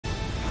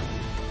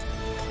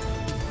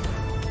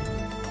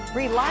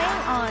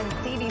Relying on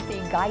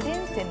CDC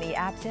guidance in the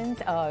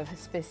absence of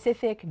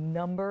specific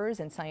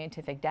numbers and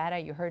scientific data,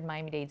 you heard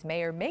Miami-Dade's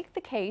mayor make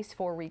the case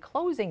for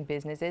reclosing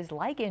businesses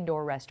like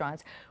indoor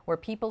restaurants where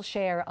people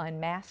share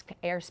unmasked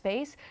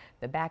airspace.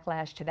 The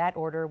backlash to that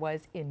order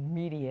was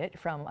immediate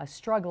from a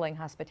struggling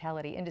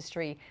hospitality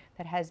industry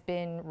that had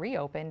been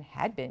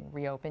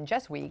reopened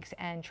just weeks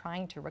and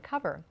trying to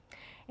recover.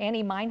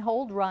 Ani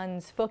Meinhold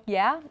runs Phuc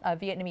Yeah, a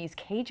Vietnamese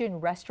Cajun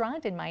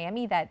restaurant in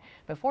Miami that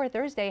before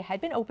Thursday had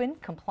been open,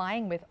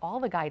 complying with all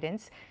the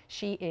guidance.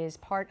 She is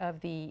part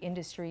of the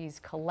industry's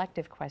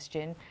collective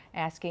question,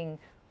 asking,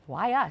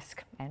 why us?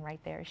 And right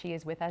there, she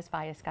is with us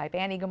via Skype.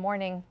 Ani, good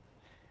morning.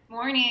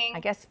 Morning. I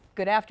guess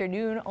good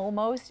afternoon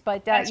almost,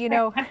 but you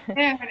know,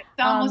 it's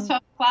almost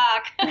 12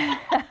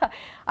 o'clock.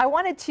 I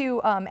wanted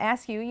to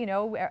ask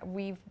you,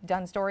 we've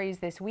done stories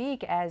this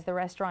week as the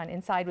restaurant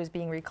inside was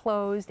being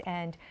reclosed,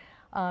 and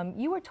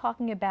you were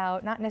talking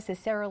about not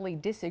necessarily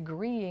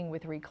disagreeing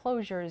with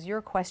reclosures.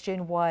 Your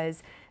question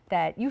was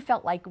that you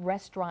felt like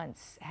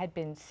restaurants had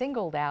been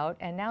singled out,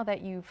 and now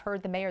that you've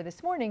heard the mayor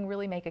this morning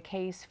really make a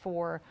case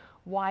for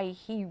why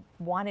he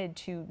wanted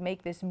to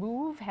make this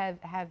move, have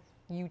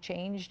you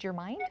changed your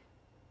mind?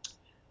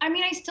 I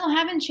mean, I still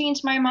haven't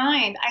changed my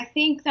mind. I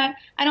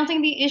don't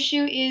think the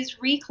issue is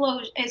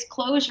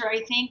closure.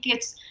 I think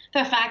it's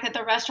the fact that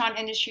the restaurant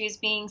industry is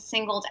being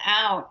singled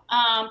out.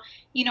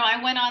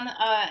 I went on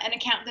an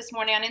account this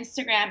morning on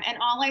Instagram, and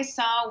all I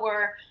saw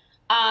were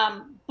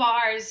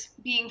bars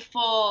being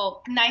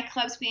full,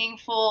 nightclubs being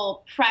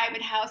full,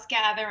 private house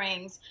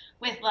gatherings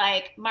with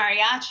like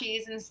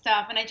mariachis and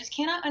stuff. And I just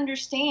cannot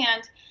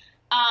understand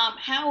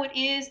how it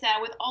is that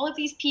with all of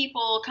these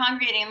people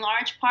congregating in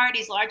large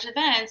parties, large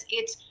events,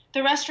 it's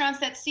the restaurants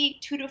that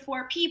seat 2 to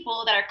 4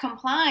 people that are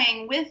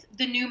complying with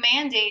the new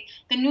mandate,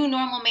 the new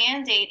normal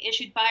mandate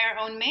issued by our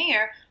own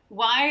mayor.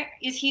 Why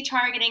is he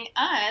targeting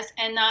us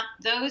and not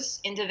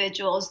those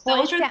individuals?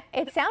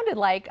 It sounded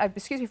like,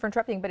 excuse me for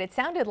interrupting, but it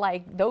sounded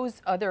like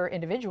those other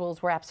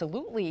individuals were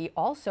absolutely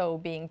also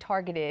being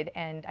targeted.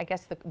 And I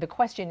guess the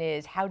question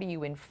is, how do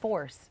you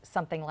enforce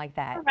something like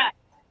that?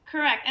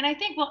 Correct. And I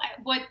think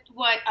what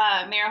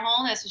Mayor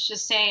Holness was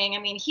just saying, I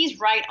mean, he's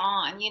right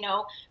on,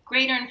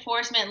 greater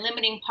enforcement,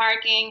 limiting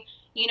parking,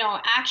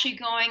 actually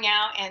going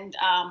out and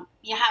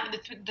you have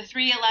the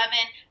 311.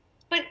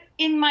 But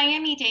in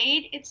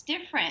Miami-Dade, it's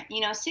different.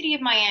 City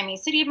of Miami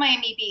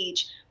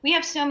Beach. We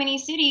have so many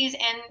cities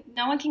and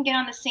no one can get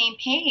on the same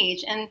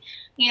page. And,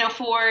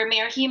 for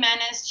Mayor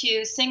Jimenez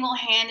to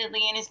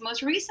single-handedly in his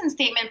most recent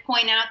statement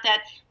point out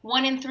that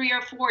 1 in 3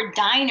 or 4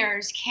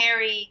 diners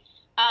carry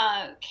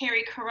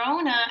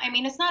corona. I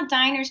mean, it's not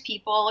diners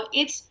people,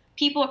 it's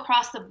people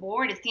across the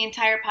board. It's the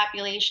entire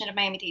population of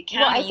Miami-Dade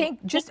County. Well,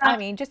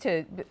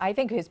 I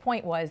think his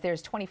point was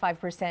there's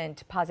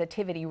 25%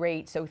 positivity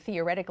rate. So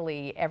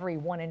theoretically, every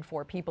 1 in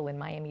 4 people in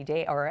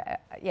Miami-Dade,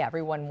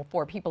 every 1 in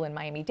 4 people in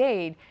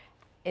Miami-Dade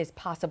is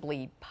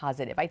possibly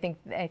positive. I think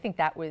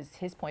that was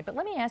his point. But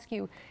let me ask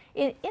you,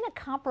 in a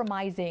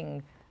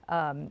compromising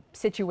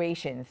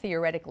situation,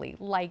 theoretically,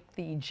 like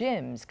the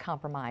gyms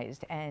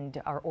compromised and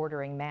are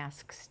ordering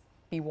masks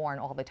be worn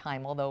all the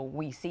time, although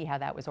we see how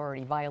that was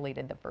already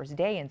violated the first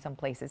day in some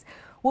places.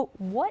 Well,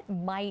 what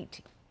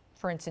might,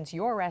 for instance,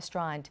 your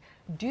restaurant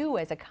do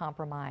as a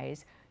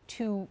compromise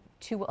to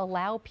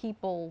allow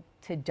people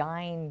to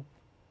dine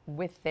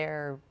with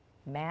their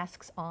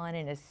masks on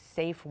in a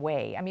safe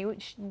way? I mean,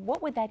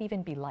 what would that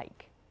even be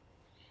like?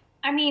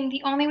 I mean,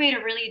 the only way to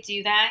really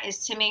do that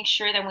is to make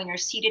sure that when you're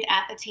seated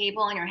at the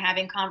table and you're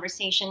having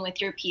conversation with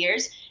your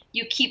peers,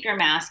 you keep your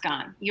mask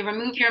on. You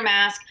remove your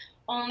mask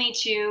only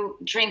to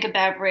drink a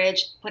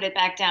beverage, put it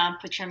back down,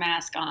 put your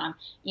mask on.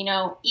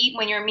 Eat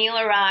when your meal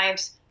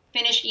arrives,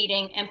 finish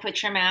eating, and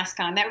put your mask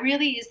on. That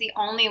really is the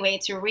only way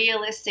to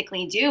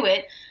realistically do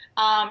it.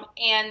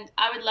 And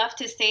I would love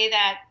to say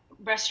that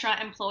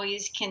restaurant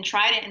employees can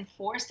try to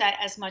enforce that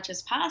as much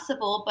as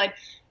possible, but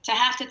to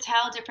have to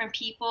tell different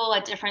people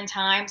at different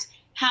times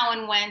how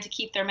and when to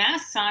keep their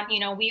masks on,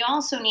 we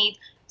also need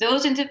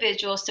those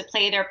individuals to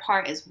play their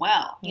part as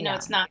well.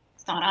 It's not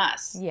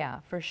us. Yeah,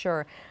 for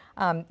sure.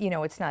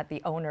 It's not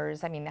the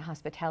owners. I mean, the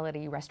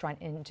hospitality restaurant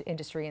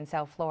industry in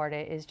South Florida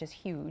is just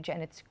huge,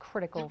 and it's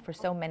critical for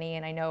so many.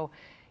 And I know,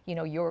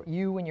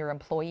 you and your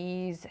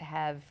employees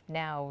have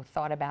now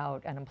thought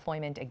about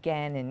unemployment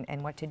again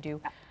and what to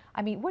do.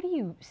 I mean, what do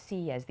you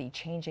see as the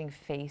changing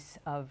face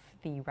of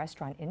the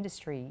restaurant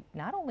industry,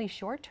 not only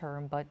short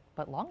term, but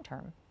long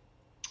term?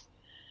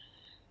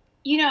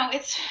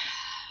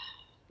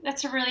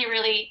 That's a really,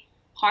 really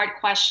hard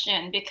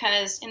question,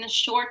 because in the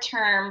short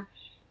term,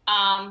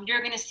 you're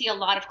going to see a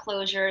lot of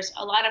closures.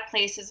 A lot of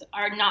places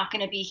are not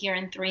going to be here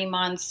in 3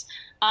 months.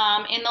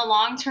 In the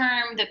long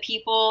term,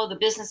 the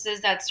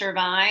businesses that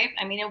survive,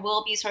 I mean, it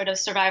will be sort of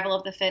survival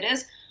of the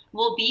fittest,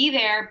 will be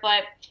there,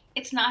 but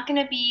it's not going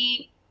to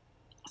be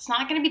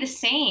the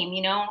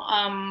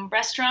same.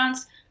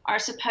 Restaurants are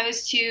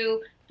supposed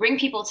to bring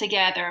people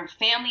together,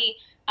 family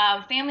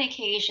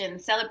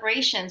occasions,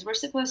 celebrations. We're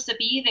supposed to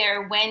be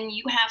there when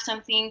you have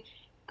something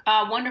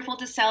wonderful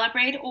to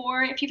celebrate,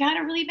 or if you've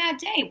had a really bad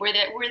day, we're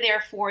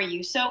there for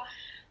you. So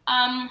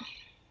um,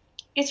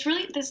 it's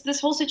really this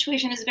whole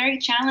situation is very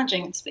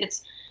challenging.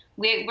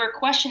 We're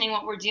questioning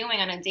what we're doing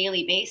on a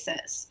daily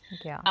basis.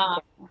 Yeah.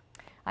 Um,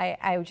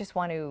 I just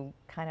want to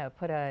kind of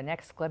put an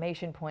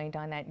exclamation point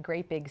on that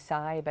great big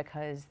sigh,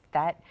 because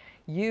that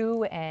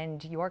you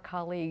and your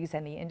colleagues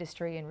and the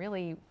industry and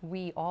really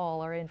we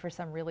all are in for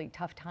some really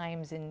tough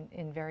times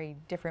in very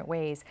different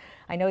ways.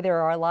 I know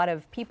there are a lot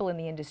of people in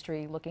the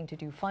industry looking to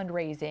do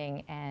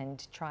fundraising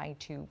and try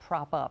to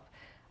prop up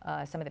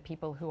some of the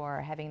people who are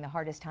having the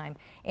hardest time.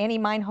 Ani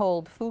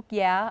Meinhold, Fook,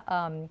 yeah.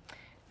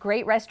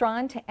 Great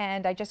restaurant,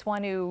 and I just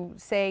want to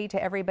say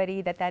to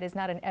everybody that that is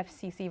not an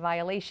FCC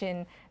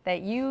violation,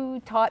 that you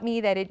taught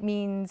me that it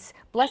means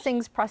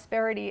blessings,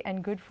 prosperity,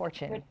 and good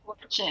fortune. Good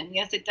fortune.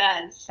 Yes, it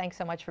does. Thanks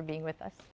so much for being with us.